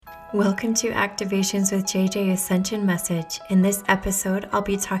Welcome to Activations with JJ Ascension Message. In this episode, I'll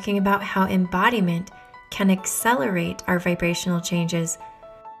be talking about how embodiment can accelerate our vibrational changes,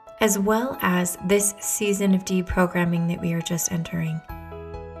 as well as this season of deprogramming that we are just entering.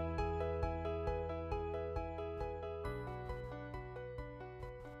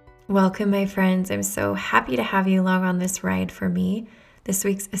 Welcome, my friends. I'm so happy to have you along on this ride for me. This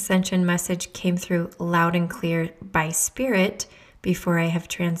week's Ascension message came through loud and clear by Spirit before I have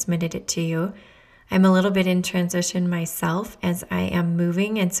transmitted it to you. I'm a little bit in transition myself as I am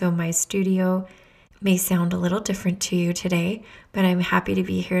moving, and so my studio may sound a little different to you today, but I'm happy to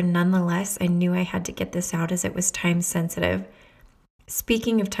be here nonetheless. I knew I had to get this out as it was time sensitive.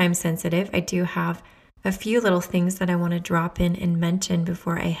 Speaking of time sensitive, I do have a few little things that I want to drop in and mention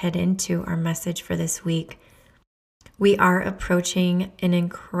before I head into our message for this week. We are approaching an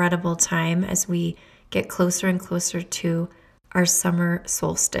incredible time as we get closer and closer to our summer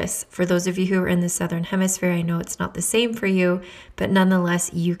solstice. For those of you who are in the Southern Hemisphere, I know it's not the same for you, but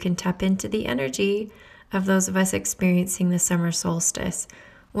nonetheless, you can tap into the energy of those of us experiencing the summer solstice.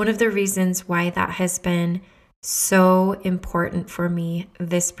 One of the reasons why that has been so important for me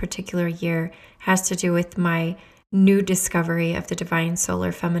this particular year has to do with my new discovery of the divine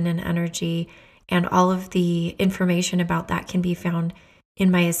solar feminine energy, and all of the information about that can be found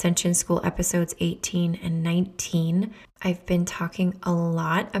in my Ascension School episodes 18 and 19. I've been talking a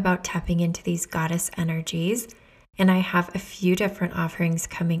lot about tapping into these goddess energies, and I have a few different offerings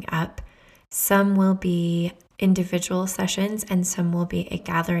coming up. Some will be individual sessions and some will be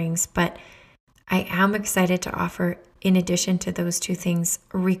gatherings, but I am excited to offer, in addition to those two things,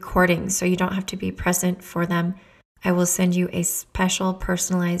 recordings, so you don't have to be present for them. I will send you a special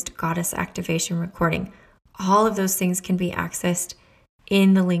personalized goddess activation recording. All of those things can be accessed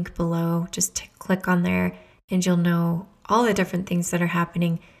in the link below. Just click on there and you'll know all the different things that are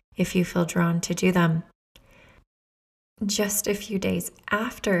happening if you feel drawn to do them. Just a few days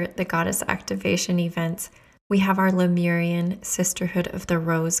after the goddess activation events, we have our Lemurian Sisterhood of the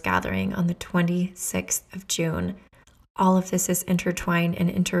Rose gathering on the 26th of June. All of this is intertwined and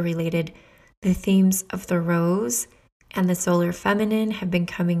interrelated. The themes of the rose and the solar feminine have been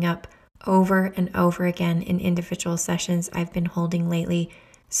coming up over and over again in individual sessions I've been holding lately.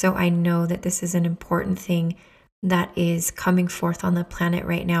 So I know that this is an important thing that is coming forth on the planet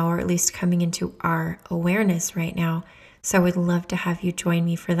right now, or at least coming into our awareness right now. So I would love to have you join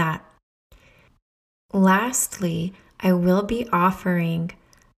me for that. Lastly, I will be offering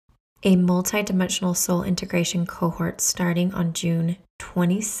a multidimensional soul integration cohort starting on June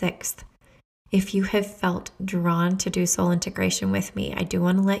 26th. If you have felt drawn to do soul integration with me, I do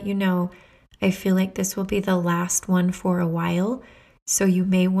want to let you know, I feel like this will be the last one for a while, so you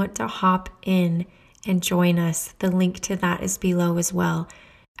may want to hop in and join us. The link to that is below as well.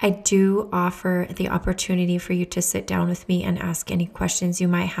 I do offer the opportunity for you to sit down with me and ask any questions you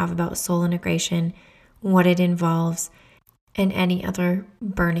might have about soul integration, what it involves, and any other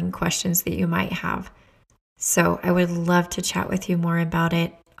burning questions that you might have. So I would love to chat with you more about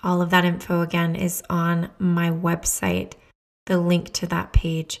it. All of that info, again, is on my website. The link to that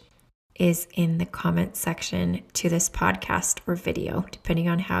page is in the comment section to this podcast or video, depending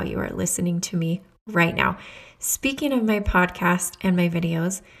on how you are listening to me right now. Speaking of my podcast and my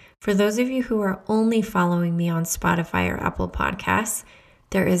videos, for those of you who are only following me on Spotify or Apple Podcasts,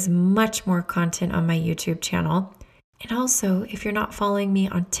 there is much more content on my YouTube channel. And also, if you're not following me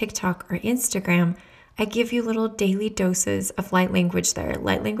on TikTok or Instagram, I give you little daily doses of light language there.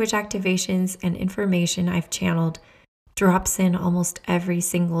 Light language activations and information I've channeled drops in almost every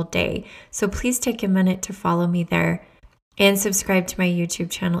single day. So please take a minute to follow me there and subscribe to my YouTube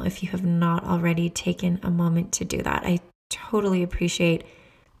channel if you have not already taken a moment to do that. I totally appreciate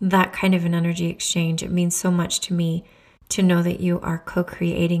that kind of an energy exchange. It means so much to me to know that you are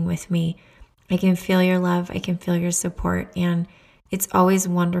co-creating with me. I can feel your love. I can feel your support. And it's always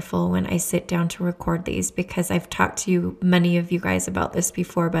wonderful when I sit down to record these, because I've talked to you, many of you guys, about this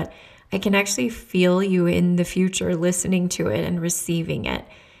before, but I can actually feel you in the future listening to it and receiving it.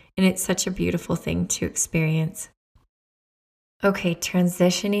 And it's such a beautiful thing to experience. Okay,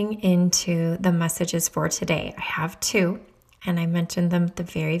 transitioning into the messages for today. I have two, and I mentioned them at the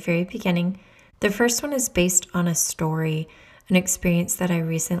very, very beginning. The first one is based on a story, an experience that I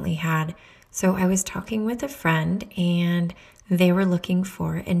recently had. So I was talking with a friend, and they were looking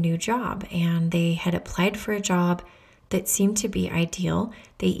for a new job, and they had applied for a job that seemed to be ideal.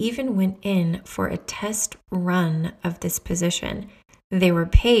 They even went in for a test run of this position. They were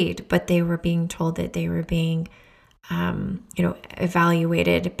paid, but they were being told that they were being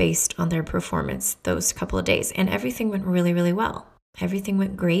evaluated based on their performance those couple of days. And everything went really, really well. Everything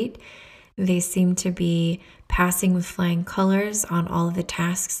went great. They seemed to be passing with flying colors on all of the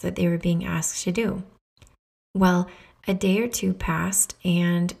tasks that they were being asked to do. Well, a day or two passed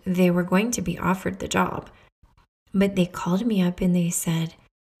and they were going to be offered the job. But they called me up and they said,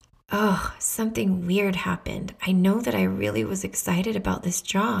 "Oh, something weird happened. I know that I really was excited about this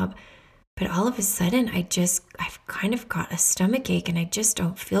job, but all of a sudden I've kind of got a stomach ache and I just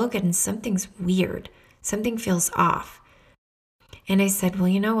don't feel good and something's weird. Something feels off." And I said, "Well,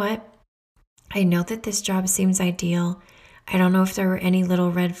 you know what? I know that this job seems ideal. I don't know if there were any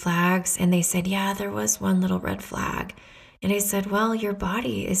little red flags." And they said, "Yeah, there was one little red flag." And I said, "Well, your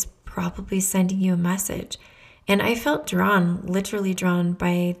body is probably sending you a message." And I felt drawn, literally drawn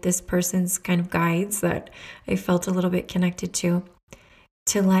by this person's kind of guides that I felt a little bit connected to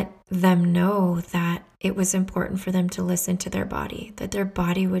let them know that it was important for them to listen to their body, that their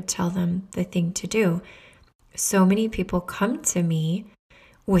body would tell them the thing to do. So many people come to me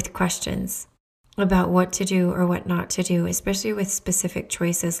with questions about what to do or what not to do, especially with specific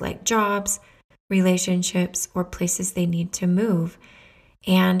choices like jobs, relationships, or places they need to move.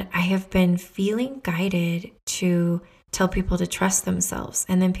 And I have been feeling guided to tell people to trust themselves.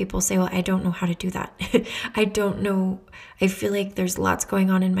 And then people say, "Well, I don't know how to do that." I don't know. I feel like there's lots going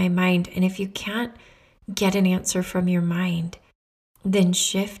on in my mind. And if you can't get an answer from your mind, then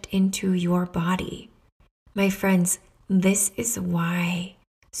shift into your body. My friends, this is why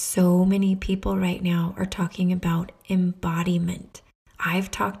so many people right now are talking about embodiment.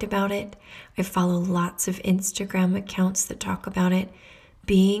 I've talked about it. I follow lots of Instagram accounts that talk about it.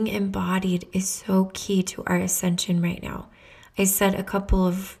 Being embodied is so key to our ascension right now. I said a couple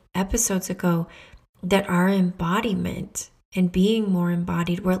of episodes ago that our embodiment and being more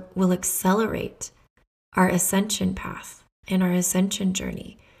embodied will accelerate our ascension path and our ascension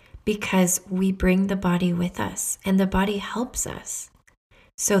journey because we bring the body with us and the body helps us.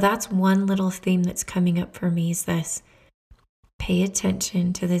 So that's one little theme that's coming up for me is this. Pay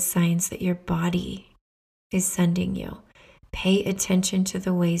attention to the signs that your body is sending you. Pay attention to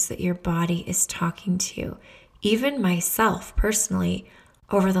the ways that your body is talking to you. Even myself, personally,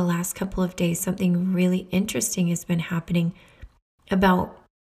 over the last couple of days, something really interesting has been happening. About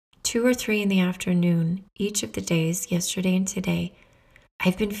 2 or 3 in the afternoon, each of the days, yesterday and today,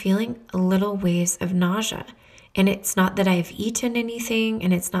 I've been feeling little waves of nausea. And it's not that I've eaten anything,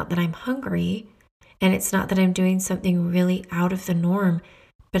 and it's not that I'm hungry, and it's not that I'm doing something really out of the norm,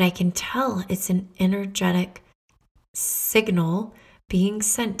 but I can tell it's an energetic signal being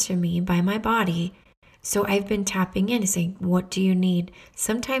sent to me by my body. So I've been tapping in and saying, "What do you need?"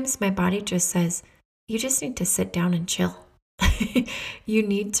 Sometimes my body just says, "You just need to sit down and chill." You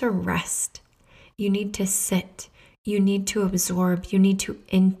need to rest. You need to sit. You need to absorb. You need to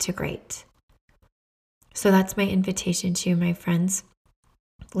integrate. So that's my invitation to you, my friends.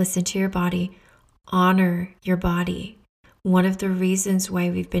 Listen to your body. Honor your body. One of the reasons why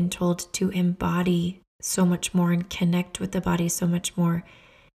we've been told to embody so much more and connect with the body so much more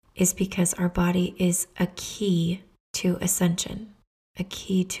is because our body is a key to ascension. A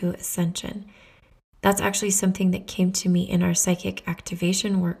key to ascension. That's actually something that came to me in our psychic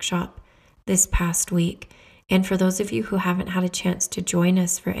activation workshop this past week. And for those of you who haven't had a chance to join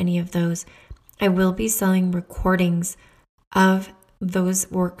us for any of those, I will be selling recordings of those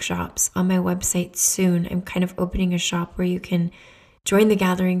workshops on my website soon. I'm kind of opening a shop where you can join the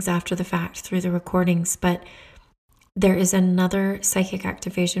gatherings after the fact through the recordings, but there is another psychic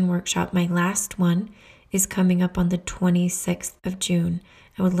activation workshop. My last one is coming up on the 26th of June.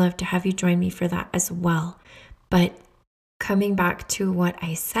 I would love to have you join me for that as well. But coming back to what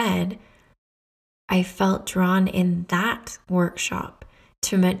I said, I felt drawn in that workshop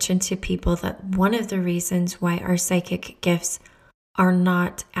to mention to people that one of the reasons why our psychic gifts are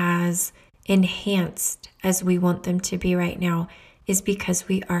not as enhanced as we want them to be right now is because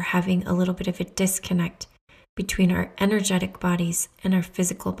we are having a little bit of a disconnect between our energetic bodies and our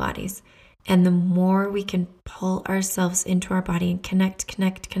physical bodies. And the more we can pull ourselves into our body and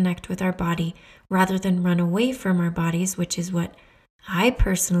connect with our body rather than run away from our bodies, which is what I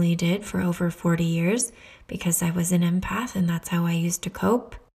personally did for over 40 years because I was an empath and that's how I used to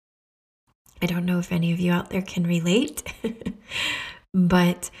cope. I don't know if any of you out there can relate,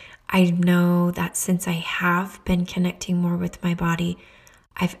 but I know that since I have been connecting more with my body,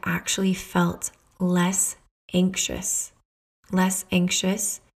 I've actually felt less anxious,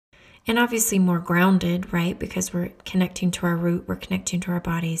 and obviously more grounded, right? Because we're connecting to our root, we're connecting to our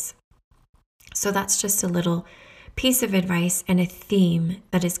bodies. So that's just a little piece of advice and a theme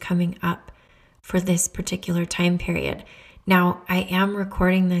that is coming up for this particular time period. Now, I am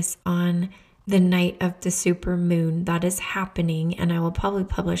recording this on the night of the super moon that is happening, and I will probably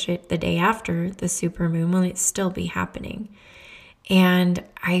publish it the day after the super moon when it still be happening. And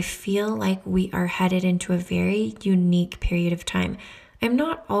I feel like we are headed into a very unique period of time. I'm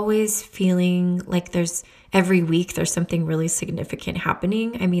not always feeling like every week there's something really significant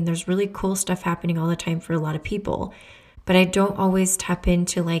happening. I mean, there's really cool stuff happening all the time for a lot of people, but I don't always tap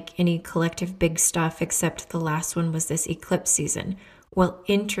into like any collective big stuff, except the last one was this eclipse season. Well,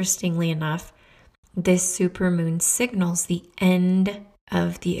 interestingly enough, this supermoon signals the end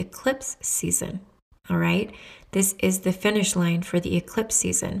of the eclipse season. All right. This is the finish line for the eclipse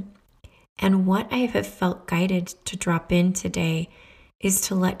season. And what I have felt guided to drop in today is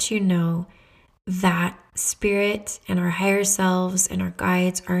to let you know that spirit and our higher selves and our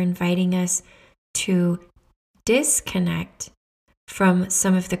guides are inviting us to disconnect from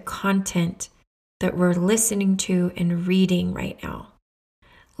some of the content that we're listening to and reading right now.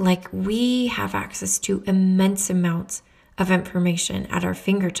 Like, we have access to immense amounts of information at our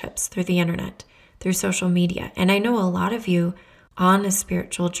fingertips through the internet, through social media. And I know a lot of you on a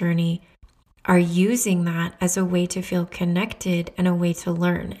spiritual journey are using that as a way to feel connected and a way to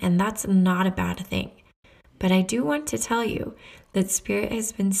learn. And that's not a bad thing. But I do want to tell you that Spirit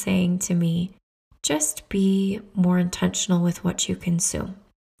has been saying to me, just be more intentional with what you consume.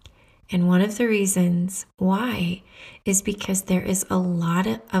 And one of the reasons why is because there is a lot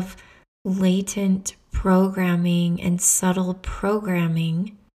of latent programming and subtle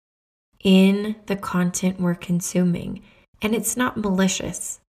programming in the content we're consuming. And it's not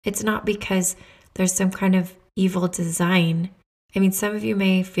malicious. It's not because there's some kind of evil design. I mean, some of you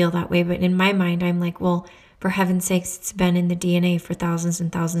may feel that way, but in my mind, I'm like, well, for heaven's sakes, it's been in the DNA for thousands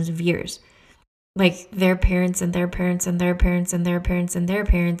and thousands of years. Like, their parents and their parents and their parents and their parents and their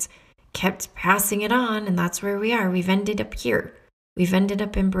parents kept passing it on, and that's where we are. We've ended up here. We've ended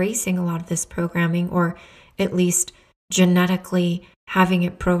up embracing a lot of this programming, or at least genetically having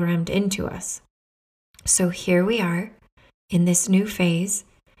it programmed into us. So here we are in this new phase,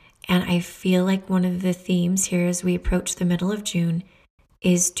 and I feel like one of the themes here as we approach the middle of June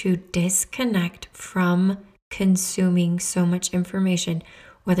is to disconnect from consuming so much information,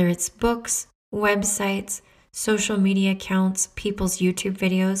 whether it's books, websites, social media accounts, people's YouTube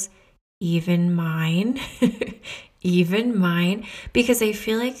videos, even mine, because I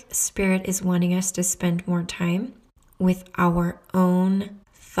feel like Spirit is wanting us to spend more time with our own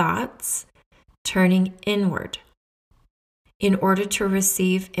thoughts, turning inward in order to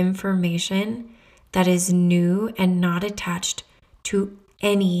receive information that is new and not attached to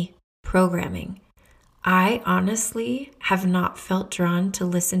any programming. I honestly have not felt drawn to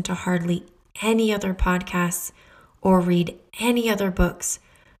listen to hardly any other podcasts or read any other books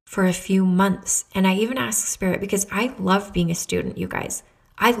for a few months. And I even asked Spirit, because I love being a student, you guys.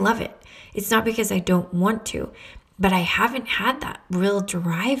 I love it. It's not because I don't want to, but I haven't had that real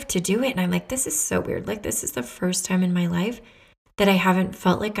drive to do it. And I'm like, this is so weird. Like, this is the first time in my life that I haven't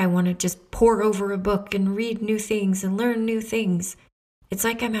felt like I want to just pour over a book and read new things and learn new things. It's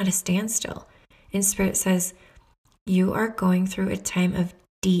like I'm at a standstill. And Spirit says, you are going through a time of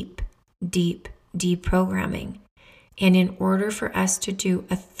deep deprogramming. And in order for us to do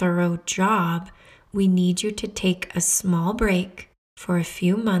a thorough job, we need you to take a small break for a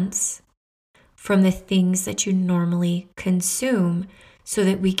few months from the things that you normally consume so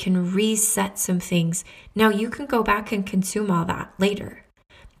that we can reset some things. Now, you can go back and consume all that later,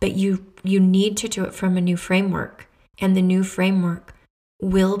 but you need to do it from a new framework. And the new framework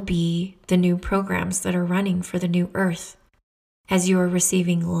will be the new programs that are running for the new earth, as you are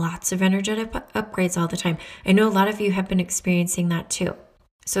receiving lots of energetic upgrades all the time. I know a lot of you have been experiencing that too.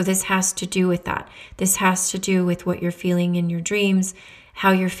 So this has to do with that. This has to do with what you're feeling in your dreams,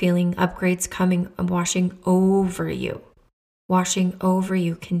 how you're feeling upgrades coming and washing over you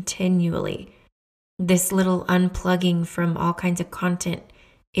continually. This little unplugging from all kinds of content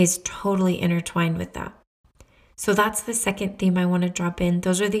is totally intertwined with that. So that's the second theme I want to drop in.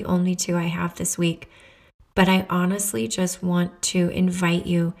 Those are the only two I have this week. But I honestly just want to invite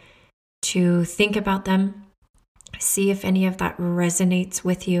you to think about them, see if any of that resonates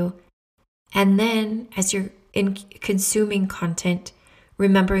with you. And then as you're consuming content,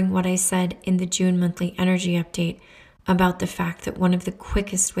 remembering what I said in the June monthly energy update about the fact that one of the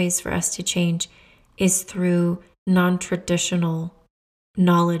quickest ways for us to change is through non-traditional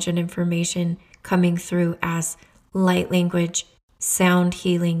knowledge and information coming through as light language, sound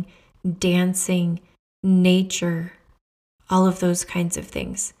healing, dancing, nature, all of those kinds of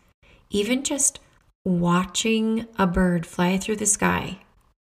things. Even just watching a bird fly through the sky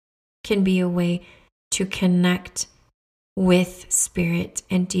can be a way to connect with spirit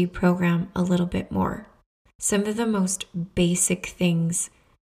and deprogram a little bit more. Some of the most basic things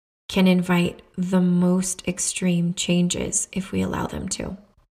can invite the most extreme changes if we allow them to.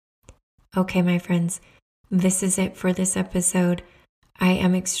 Okay, my friends, this is it for this episode. I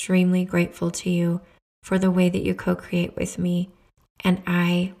am extremely grateful to you for the way that you co-create with me, and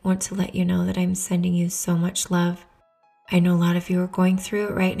I want to let you know that I'm sending you so much love. I know a lot of you are going through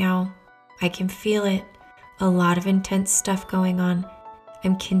it right now. I can feel it. A lot of intense stuff going on.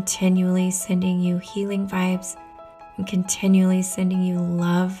 I'm continually sending you healing vibes. I'm continually sending you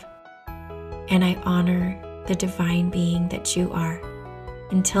love. And I honor the divine being that you are.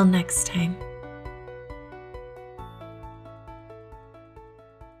 Until next time.